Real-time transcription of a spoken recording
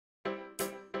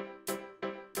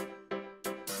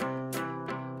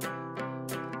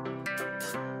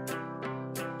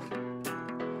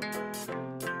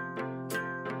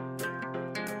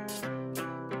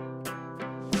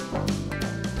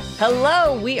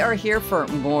Hello, we are here for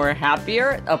More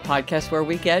Happier, a podcast where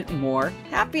we get more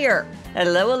happier.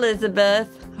 Hello,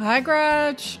 Elizabeth. Hi,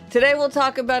 Gretch. Today we'll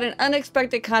talk about an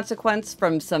unexpected consequence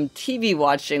from some TV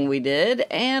watching we did,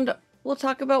 and we'll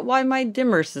talk about why my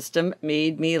dimmer system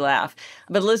made me laugh.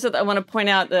 But Elizabeth, I want to point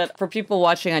out that for people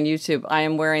watching on YouTube, I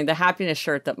am wearing the happiness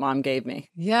shirt that Mom gave me.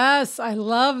 Yes, I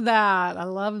love that. I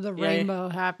love the rainbow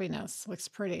happiness. Looks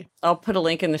pretty. I'll put a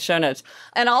link in the show notes.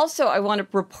 And also, I want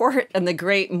to report on the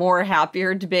great More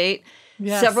Happier debate.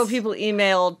 Yes. Several people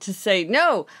emailed to say,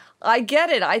 no, I get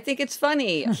it. I think it's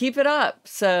funny. Keep it up.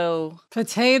 So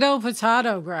Potato,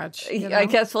 Gretch. You know? I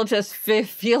guess we'll just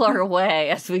feel our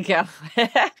way as we go.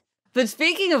 But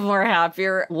speaking of more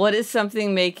happier, what is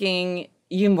something making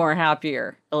you more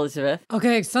happier, Elizabeth?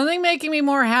 Okay, something making me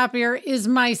more happier is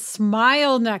my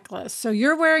smile necklace. So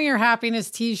you're wearing your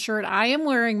happiness t-shirt. I am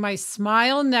wearing my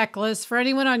smile necklace. For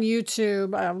anyone on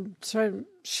YouTube, to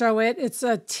show it, it's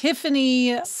a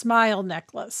Tiffany smile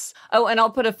necklace. Oh, and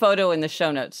I'll put a photo in the show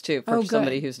notes too for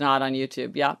somebody good. who's not on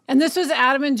YouTube. Yeah. And this was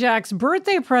Adam and Jack's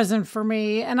birthday present for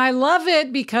me. And I love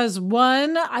it because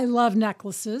one, I love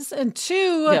necklaces. And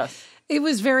two, Yes. It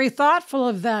was very thoughtful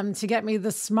of them to get me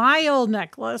the smile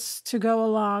necklace to go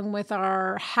along with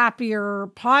our happier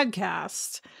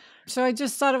podcast. So I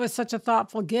just thought it was such a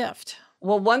thoughtful gift.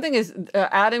 Well, one thing is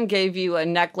Adam gave you a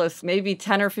necklace maybe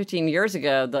 10 or 15 years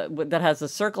ago that has a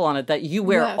circle on it that you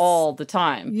wear all the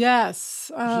time. Yes.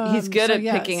 He's good at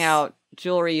picking out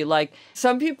jewelry you like.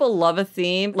 Some people love a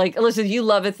theme. Like, Elizabeth, you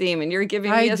love a theme, and you're giving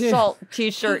me a salt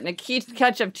t-shirt and a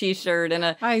ketchup t-shirt and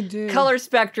a color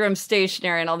spectrum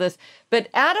stationery and all this. But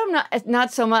Adam,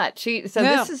 not so much.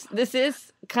 This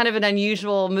is kind of an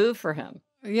unusual move for him.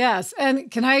 Yes. And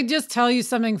can I just tell you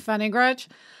something funny, Gretch?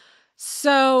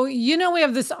 So, we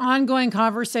have this ongoing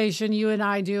conversation, you and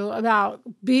I do, about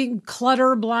being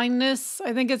clutter blindness,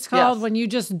 I think it's called, when you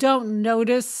just don't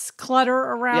notice clutter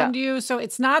around you. So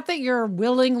it's not that you're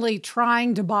willingly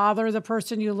trying to bother the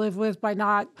person you live with by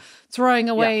not throwing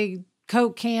away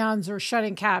Coke cans or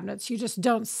shutting cabinets. You just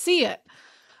don't see it.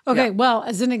 Okay, well,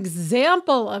 as an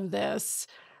example of this,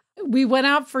 we went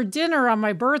out for dinner on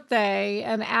my birthday,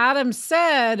 and Adam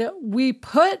said, we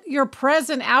put your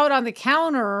present out on the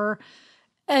counter,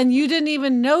 and you didn't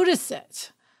even notice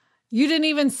it. You didn't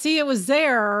even see it was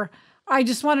there. I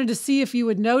just wanted to see if you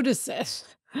would notice it.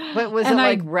 But was it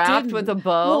like wrapped with a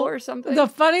bow or something? The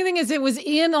funny thing is it was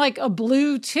in like a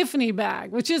blue Tiffany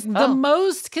bag, which is the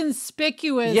most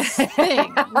conspicuous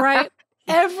thing, right?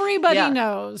 Everybody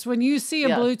knows when you see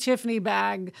a blue Tiffany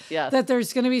bag that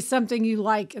there's going to be something you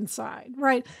like inside,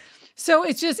 right? So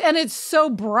it's just, and it's so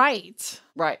bright.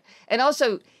 Right. And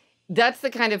also, that's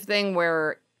the kind of thing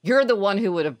where you're the one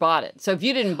who would have bought it. So if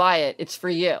you didn't buy it, it's for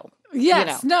you.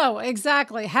 Yes, no,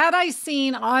 exactly. Had I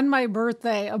seen on my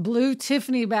birthday a blue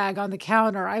Tiffany bag on the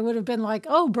counter, I would have been like,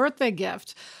 oh, birthday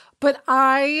gift. But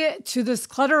to this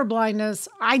clutter blindness,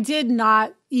 I did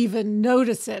not even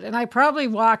notice it. And I probably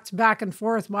walked back and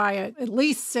forth by it at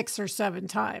least 6 or 7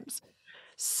 times.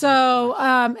 So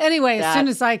anyway, as soon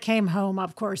as I came home,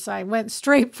 of course, I went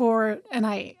straight for it and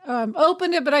I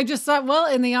opened it. But I just thought,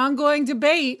 well, in the ongoing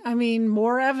debate,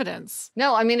 more evidence.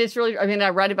 No, it's really, I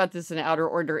read about this in Outer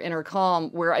Order, Inner Calm,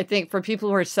 where I think for people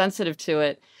who are sensitive to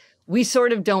it, we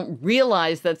sort of don't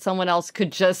realize that someone else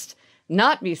could just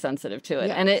not be sensitive to it.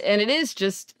 Yeah. And it is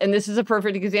just, and this is a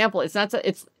perfect example. It's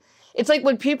like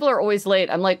when people are always late,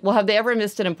 I'm like, well, have they ever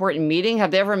missed an important meeting?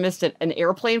 Have they ever missed an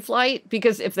airplane flight?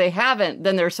 Because if they haven't,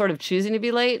 then they're sort of choosing to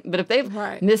be late. But if they've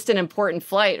missed an important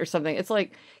flight or something, it's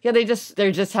like, they just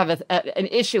have an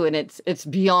issue, and it's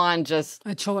beyond just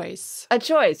a choice. Or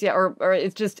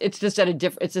it's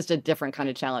just a different kind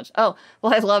of challenge. Oh,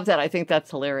 well, I love that. I think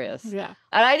that's hilarious. Yeah.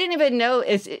 And I didn't even know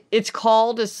it's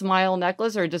called a smile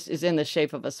necklace, or just is in the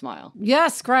shape of a smile.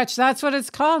 Yes, Gretch, that's what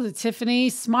it's called. The Tiffany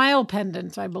smile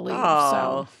pendant, I believe.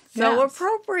 Oh, so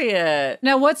appropriate.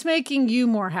 Now, what's making you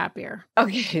more happier?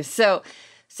 Okay, so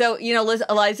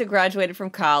Eliza graduated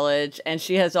from college, and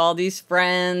she has all these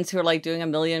friends who are like doing a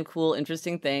million cool,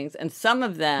 interesting things. And some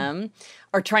of them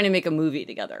are trying to make a movie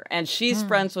together. And she's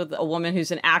friends with a woman who's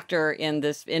an actor in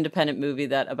this independent movie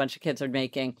that a bunch of kids are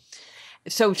making.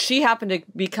 So she happened to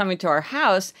be coming to our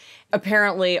house.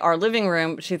 Apparently, our living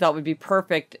room, she thought would be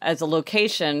perfect as a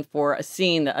location for a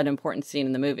scene, an important scene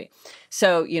in the movie.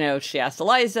 So, she asked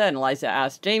Eliza, and Eliza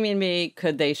asked Jamie and me,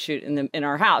 could they shoot in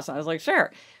our house? And I was like,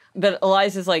 sure. But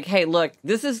Eliza's like, hey, look,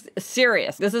 this is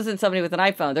serious. This isn't somebody with an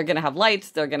iPhone. They're going to have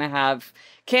lights. They're going to have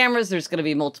cameras. There's going to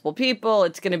be multiple people.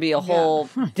 It's going to be a whole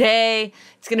day.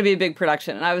 It's going to be a big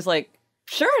production. And I was like,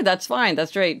 Sure, that's fine.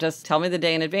 That's great. Just tell me the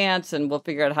day in advance and we'll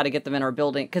figure out how to get them in our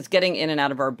building. Because getting in and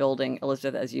out of our building,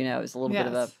 Elizabeth, as you know, is a little bit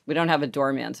of we don't have a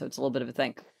doorman, so it's a little bit of a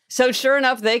thing. So sure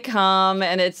enough, they come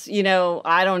and it's,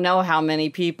 I don't know how many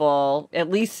people, at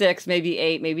least 6, maybe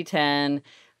 8, maybe 10,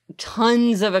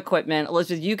 tons of equipment.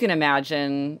 Elizabeth, you can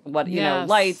imagine what,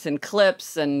 lights and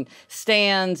clips and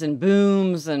stands and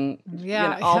booms and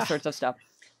all sorts of stuff.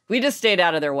 We just stayed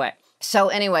out of their way. So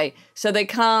anyway, so they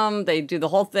come, they do the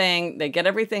whole thing, they get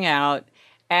everything out,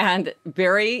 and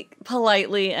very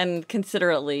politely and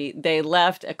considerately, they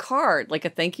left a card, like a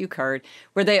thank you card,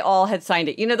 where they all had signed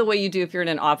it. You know the way you do if you're in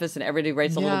an office and everybody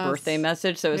writes a little birthday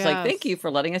message? So it was like, thank you for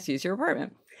letting us use your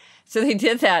apartment. So they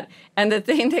did that. And the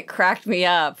thing that cracked me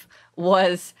up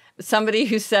was somebody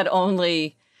who said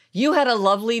only, you had a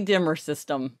lovely dimmer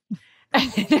system.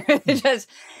 And it just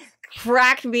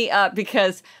cracked me up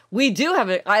because we do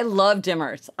have I love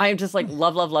dimmers. I just like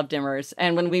love dimmers.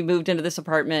 And when we moved into this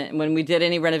apartment, when we did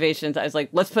any renovations, I was like,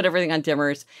 let's put everything on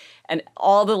dimmers. And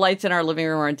all the lights in our living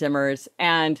room are on dimmers.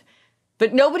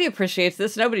 But nobody appreciates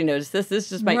this. Nobody noticed this. This is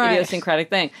just my idiosyncratic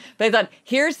thing. But I thought,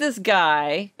 here's this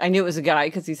guy. I knew it was a guy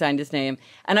because he signed his name.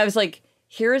 And I was like,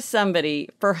 here's somebody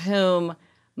for whom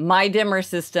my dimmer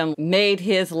system made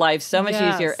his life so much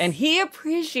easier, and he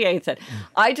appreciates it.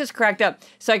 I just cracked up.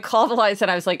 So I called Eliza,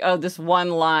 and I was like, oh, this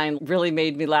one line really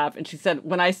made me laugh. And she said,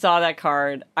 when I saw that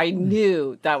card, I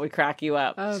knew that would crack you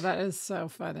up. Oh, that is so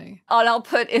funny. And I'll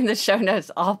put in the show notes,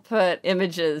 I'll put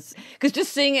images, because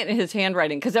just seeing it in his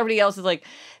handwriting, because everybody else is like,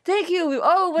 thank you.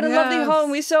 Oh, what a lovely home.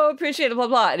 We so appreciate it, blah,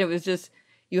 blah. And it was just,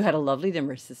 you had a lovely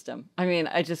dimmer system. I mean,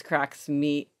 it just cracks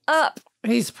me up.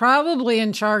 He's probably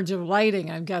in charge of lighting,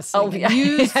 I'm guessing. Oh, yeah.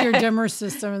 Used your dimmer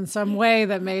system in some way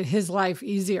that made his life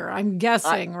easier. I'm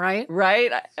guessing, right?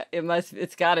 Right?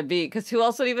 It's got to be, because who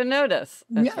else would even notice?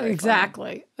 Yeah,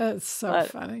 exactly. Funny. That's so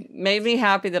funny. Made me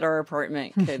happy that our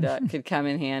apartment could come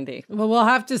in handy. Well, we'll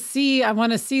have to see. I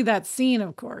want to see that scene,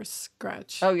 of course,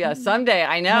 Gretch. Oh, yeah. Someday.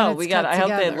 I know. I hope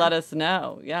they let us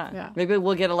know. Yeah. Maybe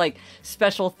we'll get a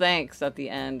special thanks at the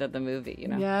end of the movie,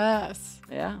 Yes.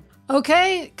 Yeah.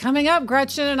 Okay, coming up,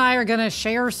 Gretchen and I are going to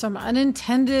share some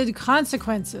unintended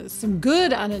consequences, some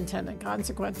good unintended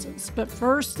consequences. But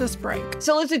first, this break.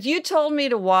 So, Elizabeth, you told me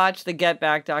to watch the Get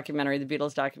Back documentary, the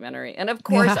Beatles documentary. And of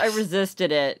course, I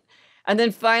resisted it. And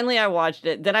then finally, I watched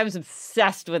it. Then I was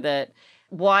obsessed with it.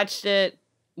 Watched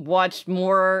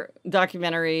more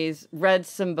documentaries, read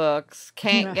some books,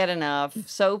 can't get enough.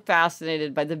 So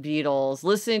fascinated by the Beatles,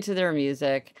 listening to their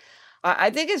music.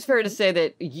 I think it's fair to say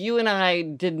that you and I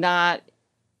did not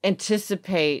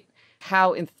anticipate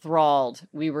how enthralled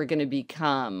we were going to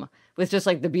become with just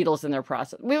like the Beatles and their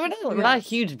process. We're not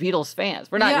huge Beatles fans.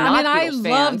 We're not. I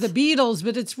love the Beatles,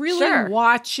 but it's really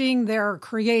watching their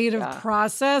creative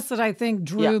process that I think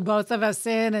drew both of us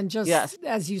in and just,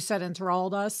 as you said,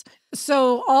 enthralled us.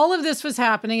 So all of this was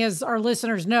happening, as our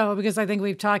listeners know, because I think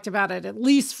we've talked about it at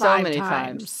least 5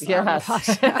 times. Yes.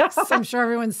 I'm sure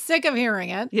everyone's sick of hearing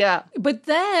it. Yeah. But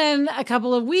then a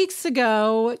couple of weeks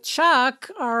ago, Chuck,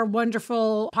 our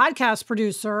wonderful podcast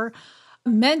producer,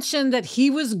 mentioned that he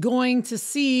was going to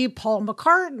see Paul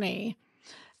McCartney.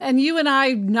 And you and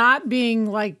I, not being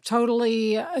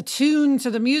totally attuned to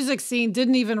the music scene,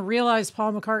 didn't even realize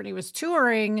Paul McCartney was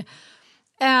touring.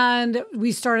 And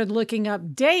we started looking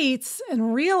up dates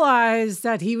and realized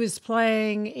that he was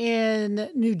playing in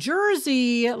New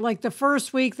Jersey the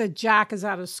first week that Jack is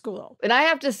out of school. And I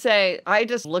have to say, I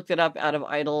just looked it up out of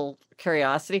idle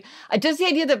curiosity. Just the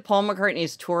idea that Paul McCartney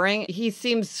is touring, he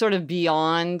seems sort of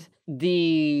beyond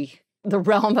the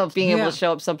realm of being able to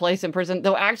show up someplace in person.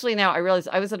 Though actually now I realize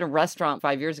I was at a restaurant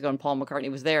 5 years ago and Paul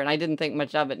McCartney was there and I didn't think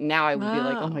much of it. Now I would be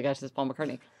like, oh my gosh, this is Paul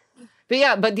McCartney.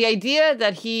 But the idea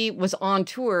that he was on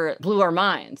tour blew our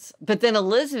minds. But then,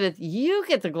 Elizabeth, you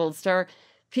get the gold star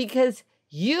because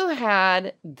you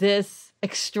had this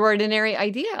extraordinary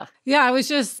idea. Yeah, I was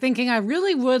just thinking I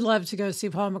really would love to go see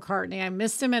Paul McCartney. I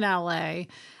missed him in LA.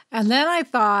 And then I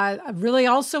thought I really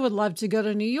also would love to go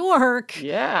to New York.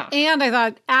 Yeah. And I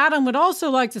thought Adam would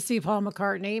also like to see Paul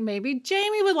McCartney. Maybe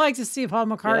Jamie would like to see Paul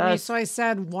McCartney. Yes. So I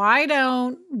said, why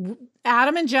don't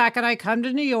Adam and Jack and I come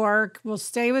to New York? We'll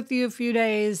stay with you a few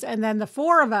days. And then the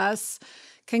 4 of us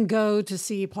can go to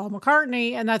see Paul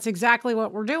McCartney. And that's exactly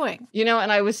what we're doing.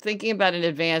 And I was thinking about it in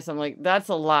advance. I'm like, that's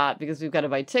a lot because we've got to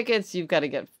buy tickets. You've got to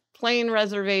get plane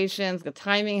reservations, the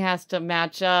timing has to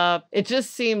match up. It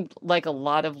just seemed like a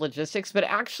lot of logistics, but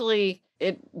actually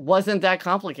it wasn't that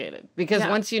complicated because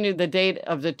once you knew the date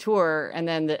of the tour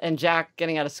and Jack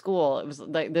getting out of school, it was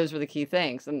those were the key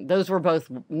things. And those were both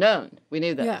known. We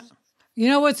knew those. Yeah. You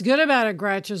know what's good about it,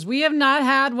 Gretch, is we have not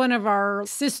had one of our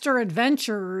sister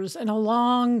adventures in a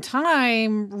long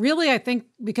time, really, I think,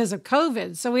 because of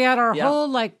COVID. So we had our whole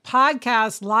like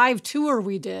podcast live tour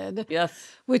we did. Yes.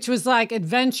 Which was like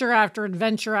adventure after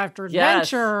adventure after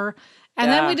adventure. Yes. And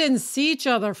then we didn't see each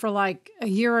other for like a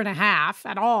year and a half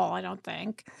at all, I don't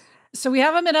think. So we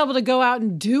haven't been able to go out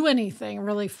and do anything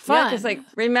really fun. Yeah, because like,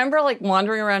 remember like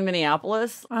wandering around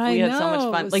Minneapolis? I we had know, so much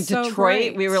fun. Like so Detroit,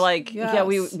 great. We were like,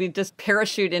 we just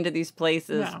parachute into these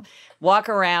places, walk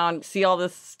around, see all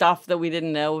this stuff that we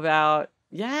didn't know about.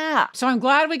 Yeah. So I'm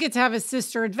glad we get to have a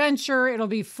sister adventure. It'll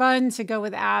be fun to go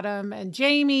with Adam and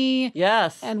Jamie.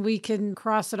 Yes. And we can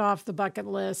cross it off the bucket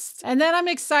list. And then I'm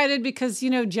excited because, you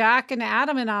know, Jack and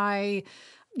Adam and I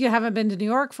haven't been to New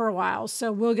York for a while, so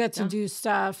we'll get to do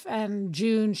stuff. And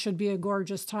June should be a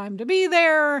gorgeous time to be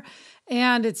there.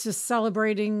 And it's just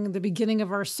celebrating the beginning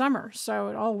of our summer. So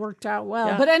it all worked out well.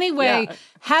 Yeah. But anyway,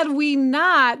 had we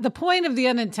not, the point of the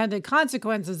unintended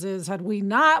consequences is, had we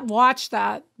not watched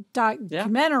that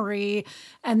documentary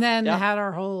and then had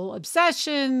our whole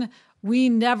obsession, we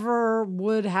never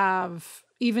would have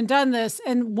even done this.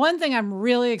 And one thing I'm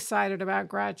really excited about,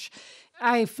 Gretch,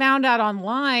 I found out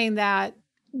online that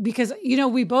because, you know,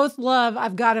 we both love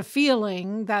I've Got a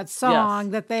Feeling, that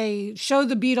song that they show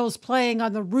the Beatles playing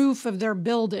on the roof of their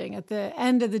building at the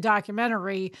end of the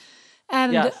documentary.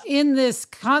 And in this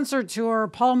concert tour,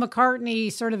 Paul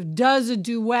McCartney sort of does a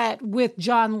duet with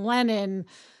John Lennon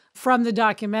from the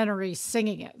documentary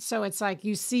singing it. So it's like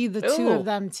you see the two of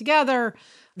them together.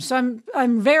 So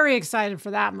I'm very excited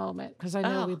for that moment because I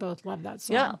know we both love that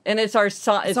song. Yeah, and it's our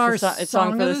song. It's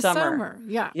song for the summer.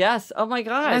 Yeah. Yes. Oh my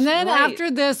gosh. And then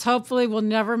after this, hopefully, we'll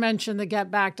never mention the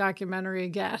Get Back documentary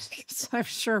again. I'm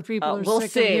sure people are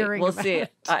sick of hearing about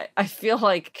it. We'll see. I feel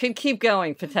like could keep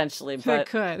going potentially, but it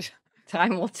could.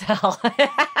 Time will tell.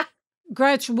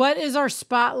 Gretch, what is our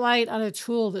spotlight on a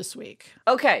tool this week?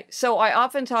 Okay, so I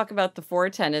often talk about the four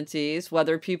tendencies,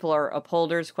 whether people are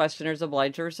upholders, questioners,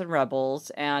 obligers, and rebels.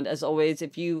 And as always,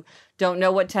 if you don't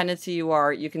know what tendency you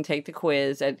are, you can take the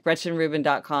quiz at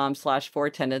GretchenRubin.com/four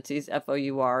tendencies,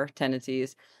 FOUR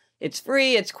tendencies. It's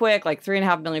free, it's quick, like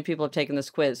 3.5 million people have taken this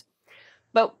quiz.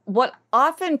 But what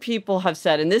often people have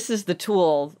said, and this is the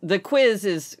tool, the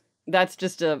quiz that's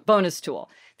just a bonus tool.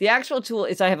 The actual tool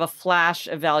is I have a flash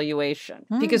evaluation.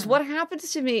 Because what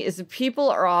happens to me is that people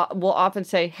will often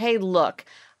say, hey, look,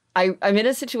 I'm in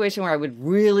a situation where I would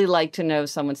really like to know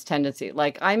someone's tendency.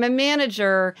 Like I'm a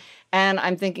manager and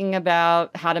I'm thinking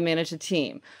about how to manage a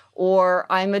team. Or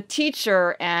I'm a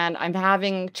teacher and I'm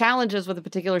having challenges with a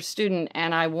particular student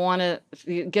and I want to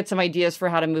get some ideas for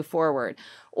how to move forward.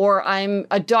 Or I'm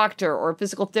a doctor or a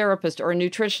physical therapist or a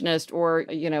nutritionist or,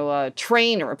 you know, a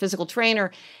trainer, a physical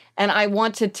trainer. And I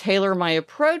want to tailor my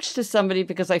approach to somebody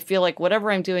because I feel like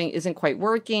whatever I'm doing isn't quite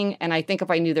working. And I think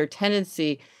if I knew their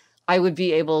tendency, I would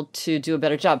be able to do a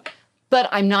better job. But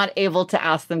I'm not able to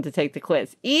ask them to take the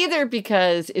quiz, either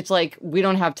because it's like we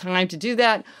don't have time to do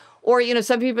that. Or, you know,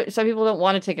 some people don't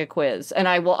want to take a quiz. And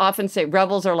I will often say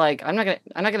rebels are like, I'm not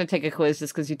going to take a quiz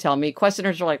just because you tell me.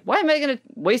 Questioners are like, why am I going to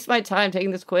waste my time taking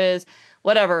this quiz?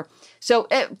 Whatever. So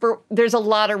there's a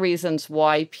lot of reasons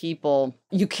why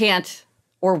you can't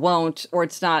or won't, or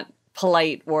it's not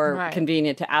polite or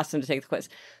convenient to ask them to take the quiz.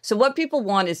 So what people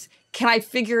want is, can I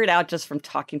figure it out just from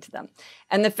talking to them?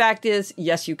 And the fact is,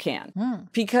 yes, you can.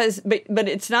 Because, but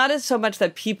it's not as so much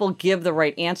that people give the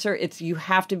right answer. It's you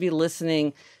have to be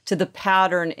listening to the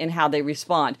pattern in how they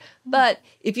respond. But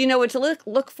if you know what to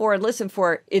look for and listen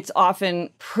for, it's often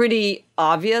pretty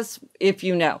obvious if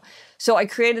you know. So I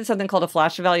created something called a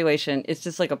flash evaluation. It's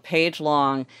just like a page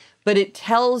long, but it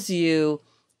tells you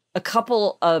a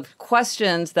couple of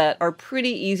questions that are pretty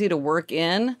easy to work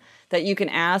in that you can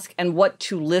ask and what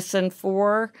to listen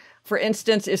for. For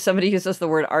instance, if somebody uses the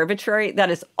word arbitrary,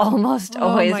 that is almost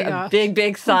always a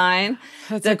big sign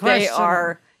that they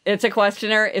are. It's a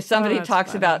questioner. If somebody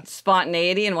talks about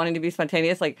spontaneity and wanting to be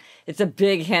spontaneous, like it's a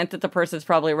big hint that the person's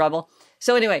probably a rebel.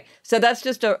 So anyway, so that's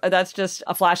just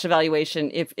a flash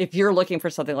evaluation. If you're looking for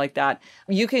something like that,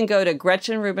 you can go to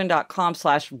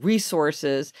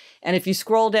GretchenRubin.com/resources. And if you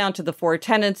scroll down to the four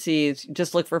tendencies,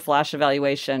 just look for flash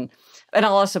evaluation. And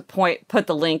I'll also put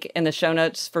the link in the show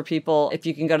notes for people if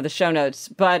you can go to the show notes.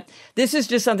 But this is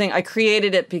just something, I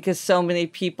created it because so many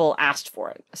people asked for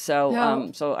it.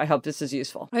 So so I hope this is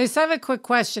useful. I just have a quick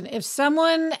question. If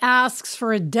someone asks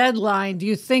for a deadline, do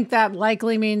you think that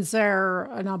likely means they're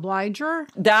an obliger?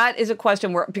 That is a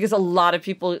question because a lot of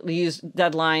people use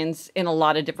deadlines in a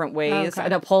lot of different ways. Okay.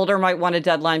 An upholder might want a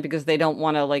deadline because they don't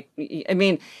want to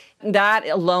that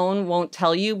alone won't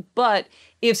tell you. But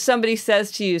if somebody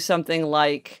says to you something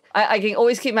like, I can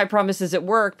always keep my promises at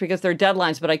work because they're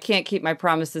deadlines, but I can't keep my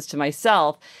promises to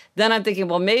myself, then I'm thinking,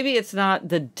 well, maybe it's not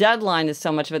the deadline is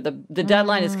so much of it. The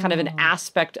deadline is kind of an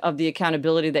aspect of the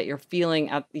accountability that you're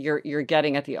feeling you're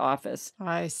getting at the office.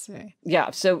 I see.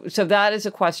 Yeah. So that is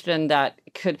a question that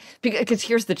could, because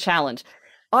here's the challenge.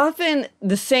 Often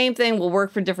the same thing will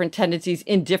work for different tendencies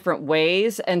in different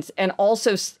ways. And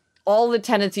also all the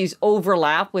tendencies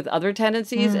overlap with other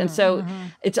tendencies. And so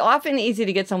it's often easy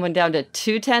to get someone down to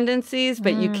 2 tendencies,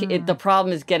 but the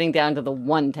problem is getting down to the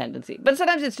 1 tendency. But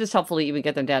sometimes it's just helpful to even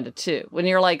get them down to 2. When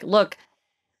you're like, look,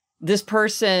 this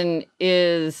person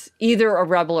is either a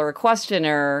rebel or a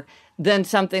questioner, then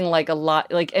something like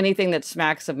anything that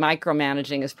smacks of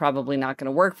micromanaging is probably not going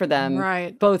to work for them.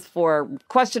 Right. Both for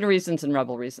questioner reasons and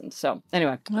rebel reasons. So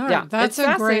anyway, yeah, that's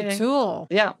a great tool.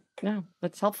 Yeah,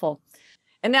 that's helpful.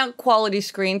 And now quality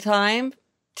screen time,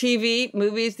 TV,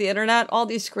 movies, the internet, all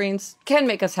these screens can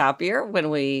make us happier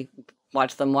when we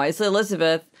watch them wisely.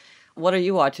 Elizabeth, what are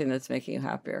you watching that's making you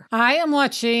happier? I am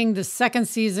watching the 2nd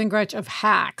season, Gretchen, of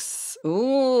Hacks.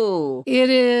 Ooh. It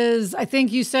is, I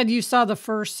think you said you saw the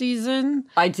 1st season.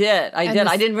 I did.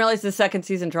 I didn't realize the 2nd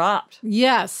season dropped.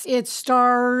 Yes. It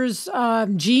stars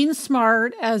Jean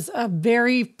Smart as a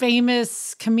very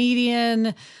famous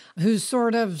comedian who's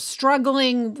sort of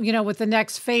struggling, with the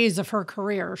next phase of her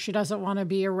career. She doesn't want to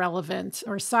be irrelevant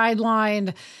or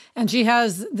sidelined. And she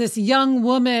has this young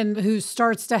woman who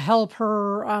starts to help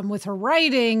her with her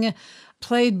writing,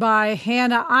 played by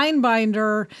Hannah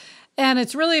Einbinder. And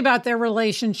it's really about their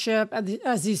relationship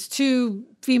as these 2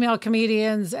 female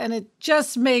comedians. And it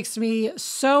just makes me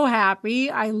so happy.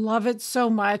 I love it so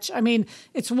much. I mean,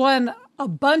 it's won a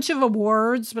bunch of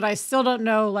awards, but I still don't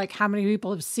know how many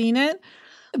people have seen it.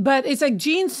 But it's like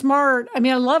Jean Smart. I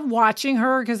mean, I love watching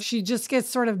her because she just gets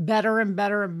sort of better and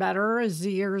better and better as the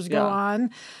years go on.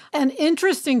 An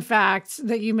interesting fact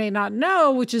that you may not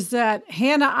know, which is that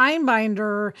Hannah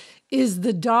Einbinder is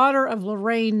the daughter of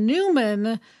Lorraine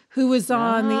Newman, who was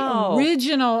on the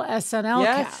original SNL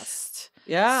cast.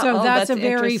 Yeah. So that's a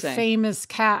very famous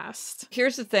cast.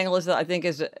 Here's the thing, Elizabeth, I think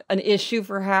is an issue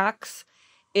for Hacks.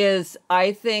 Is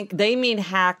I think they mean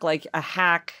hack like a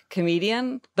hack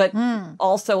comedian, but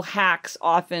also hacks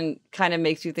often kind of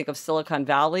makes you think of Silicon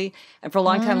Valley. And for a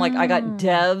long time, I got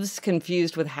devs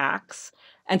confused with hacks.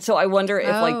 And so I wonder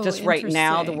if just right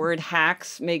now, the word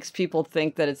hacks makes people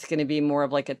think that it's going to be more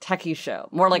of a techie show,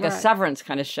 more like a Severance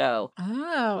kind of show.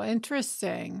 Oh,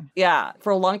 interesting. Yeah.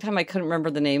 For a long time, I couldn't remember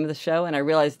the name of the show. And I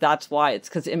realized that's why. It's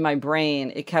because in my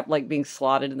brain, it kept being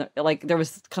slotted. And there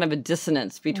was kind of a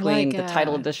dissonance between the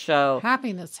title of the show.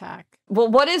 Happiness hack. Well,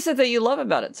 what is it that you love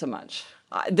about it so much?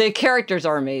 The characters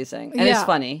are amazing, and it's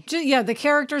funny. Yeah, the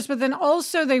characters, but then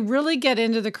also they really get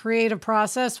into the creative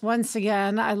process. Once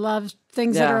again, I love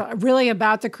things that are really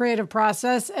about the creative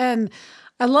process. And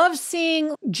I love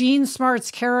seeing Jean Smart's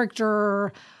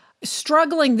character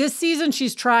struggling. This season,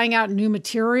 she's trying out new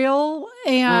material,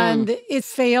 and it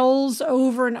fails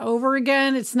over and over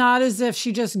again. It's not as if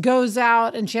she just goes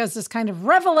out and she has this kind of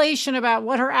revelation about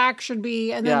what her act should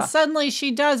be, and then suddenly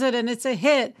she does it, and it's a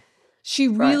hit. She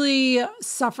really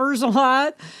suffers a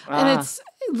lot. And it's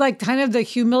kind of the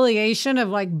humiliation of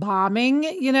bombing,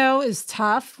 is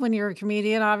tough when you're a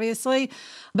comedian, obviously,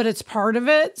 but it's part of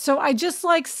it. So I just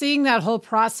like seeing that whole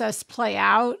process play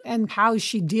out and how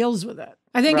she deals with it.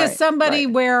 I think as somebody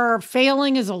where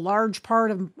failing is a large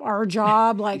part of our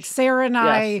job, like Sarah and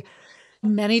I,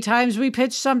 many times we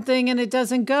pitch something and it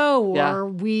doesn't go, or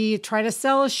we try to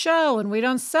sell a show and we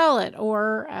don't sell it,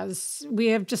 or as we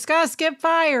have discussed, get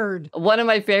fired. One of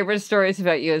my favorite stories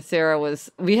about you and Sarah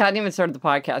was we hadn't even started the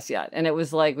podcast yet. And it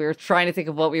was we were trying to think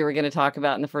of what we were going to talk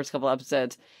about in the first couple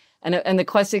episodes. And the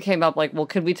question came up well,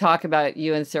 could we talk about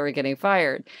you and Sarah getting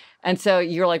fired? And so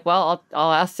you're like, well,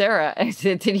 I'll ask Sarah. And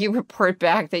did you report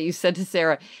back that you said to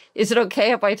Sarah, is it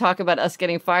okay if I talk about us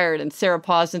getting fired? And Sarah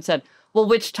paused and said, well,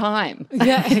 which time?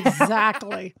 Yeah,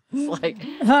 exactly. We got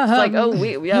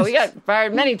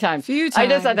fired many times. Few times. I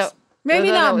just thought maybe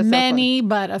not many,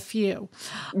 but a few.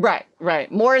 Right.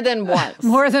 More than once.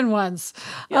 More than once.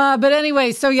 Yeah. But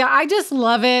anyway, so I just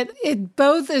love it. It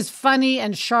both is funny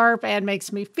and sharp and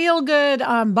makes me feel good.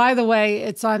 By the way,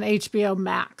 it's on HBO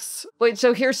Max. Wait,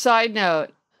 so here's side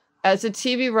note. As a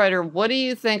TV writer, what do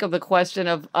you think of the question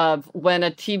of when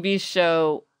a TV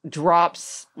show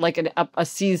drops a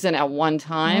season at one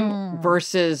time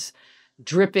versus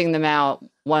dripping them out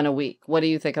one a week? What do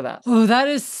you think of that? Oh, that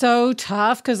is so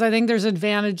tough because I think there's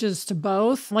advantages to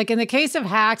both. In the case of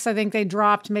Hacks, I think they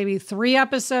dropped maybe 3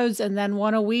 episodes and then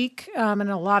one a week. And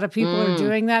a lot of people are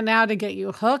doing that now to get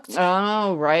you hooked.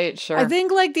 Oh, right. Sure. I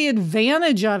think the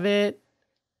advantage of it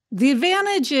The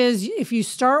advantage is if you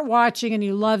start watching and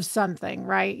you love something,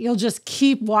 right, you'll just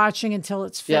keep watching until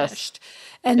it's finished.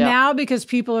 Yes. And now because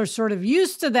people are sort of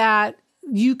used to that,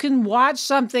 you can watch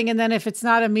something and then if it's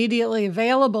not immediately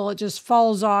available, it just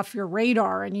falls off your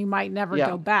radar and you might never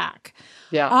go back.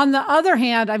 Yeah. On the other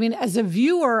hand, I mean, as a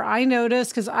viewer, I notice,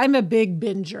 because I'm a big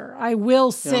binger, I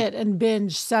will sit and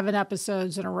binge 7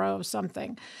 episodes in a row of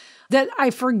something, that I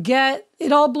forget,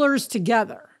 it all blurs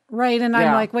together. Right. And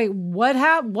I'm like, wait,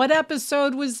 what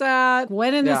episode was that?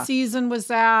 When in the season was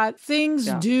that?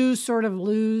 Things do sort of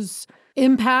lose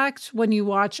impact when you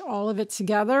watch all of it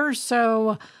together.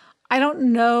 So I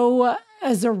don't know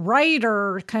as a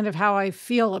writer kind of how I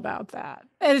feel about that.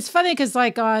 And it's funny because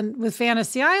like with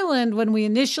Fantasy Island, when we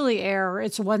initially air,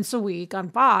 it's once a week on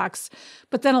Fox.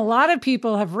 But then a lot of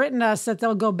people have written us that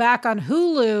they'll go back on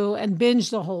Hulu and binge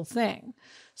the whole thing.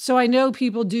 So I know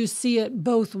people do see it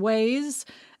both ways.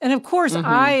 And of course,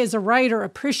 I, as a writer,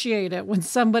 appreciate it when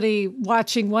somebody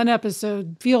watching one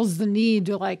episode feels the need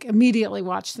to like immediately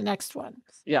watch the next one.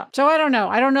 Yeah. So I don't know.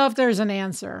 I don't know if there's an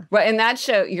answer. Right. And that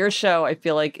show, your show, I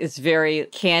feel like is very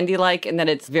candy-like and then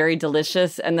it's very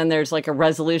delicious. And then there's like a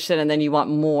resolution and then you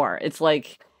want more. It's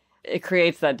like, it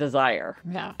creates that desire.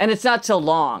 Yeah. And it's not so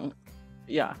long.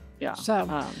 Yeah. Yeah.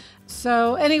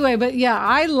 So anyway, but yeah,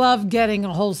 I love getting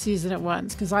a whole season at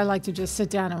once because I like to just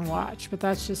sit down and watch, but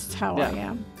that's just how I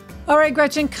am. All right,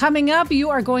 Gretchen, coming up,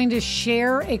 you are going to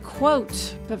share a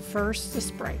quote, but first, this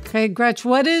break. Okay, Gretch,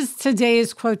 what is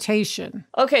today's quotation?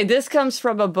 Okay, this comes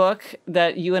from a book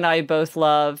that you and I both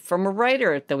love, from a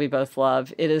writer that we both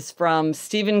love. It is from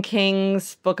Stephen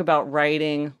King's book about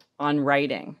writing on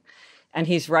writing, and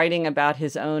he's writing about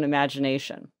his own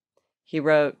imagination. He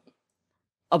wrote,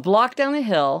 "A block down the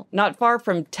hill, not far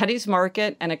from Teddy's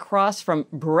Market and across from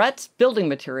Brett's Building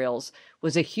Materials,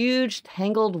 was a huge,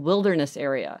 tangled wilderness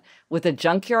area with a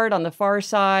junkyard on the far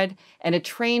side and a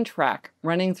train track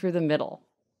running through the middle.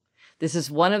 This is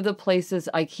one of the places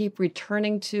I keep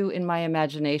returning to in my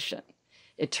imagination.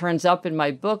 It turns up in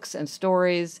my books and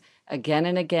stories again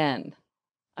and again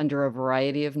under a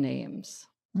variety of names."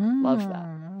 Love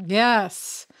that.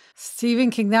 Yes.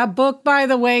 Stephen King. That book, by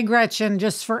the way, Gretchen,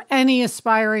 just for any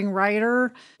aspiring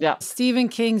writer, Stephen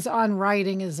King's On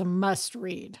Writing is a must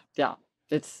read. Yeah.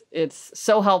 It's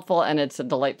so helpful and it's a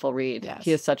delightful read. Yes.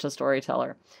 He is such a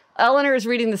storyteller. Eleanor is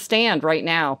reading The Stand right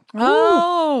now.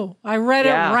 Oh, I read it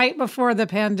right before the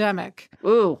pandemic.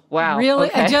 Ooh, wow. Really?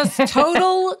 Okay. Just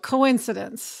total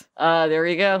coincidence. There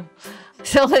you go.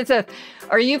 So Elizabeth,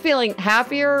 are you feeling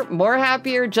happier, more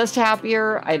happier, just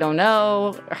happier? I don't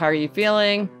know. How are you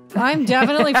feeling? I'm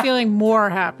definitely feeling more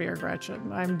happier,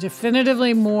 Gretchen. I'm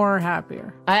definitively more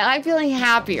happier. I'm feeling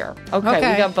happier.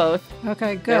 Okay, we got both.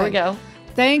 Okay, good. There we go.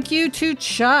 Thank you to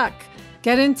Chuck.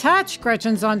 Get in touch.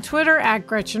 Gretchen's on Twitter at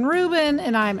Gretchen Rubin,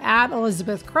 and I'm at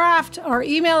Elizabeth Kraft. Our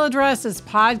email address is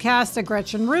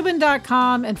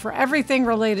podcast@GretchenRubin.com. And for everything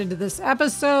related to this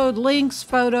episode, links,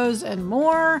 photos, and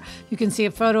more, you can see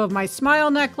a photo of my smile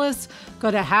necklace.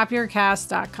 Go to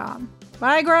happiercast.com.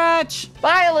 Bye, Gretch.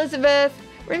 Bye, Elizabeth.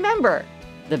 Remember,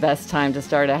 the best time to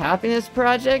start a happiness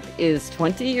project is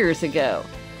 20 years ago.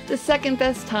 The second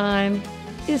best time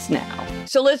is now.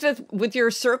 So Elizabeth, with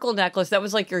your circle necklace, that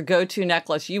was like your go-to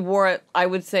necklace. You wore it, I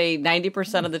would say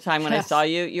 90% of the time when I saw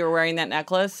you, you were wearing that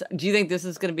necklace. Do you think this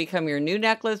is going to become your new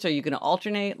necklace? Are you going to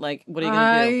alternate? Like, what are you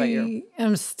going to do? I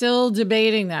am still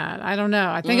debating that. I don't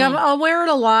know. I think I'll wear it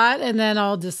a lot and then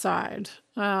I'll decide.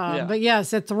 But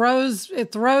yes, it throws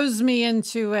me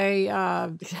into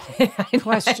a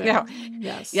question.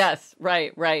 Yes.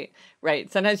 Right.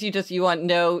 Sometimes you want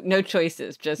no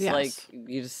choices. Just like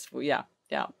you just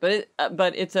Yeah, but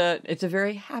it's a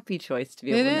very happy choice to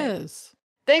be able to make. It is.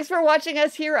 Thanks for watching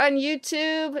us here on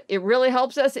YouTube. It really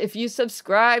helps us if you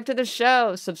subscribe to the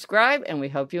show. Subscribe, and we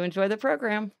hope you enjoy the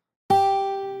program.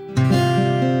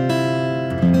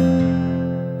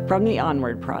 From the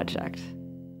Onward Project.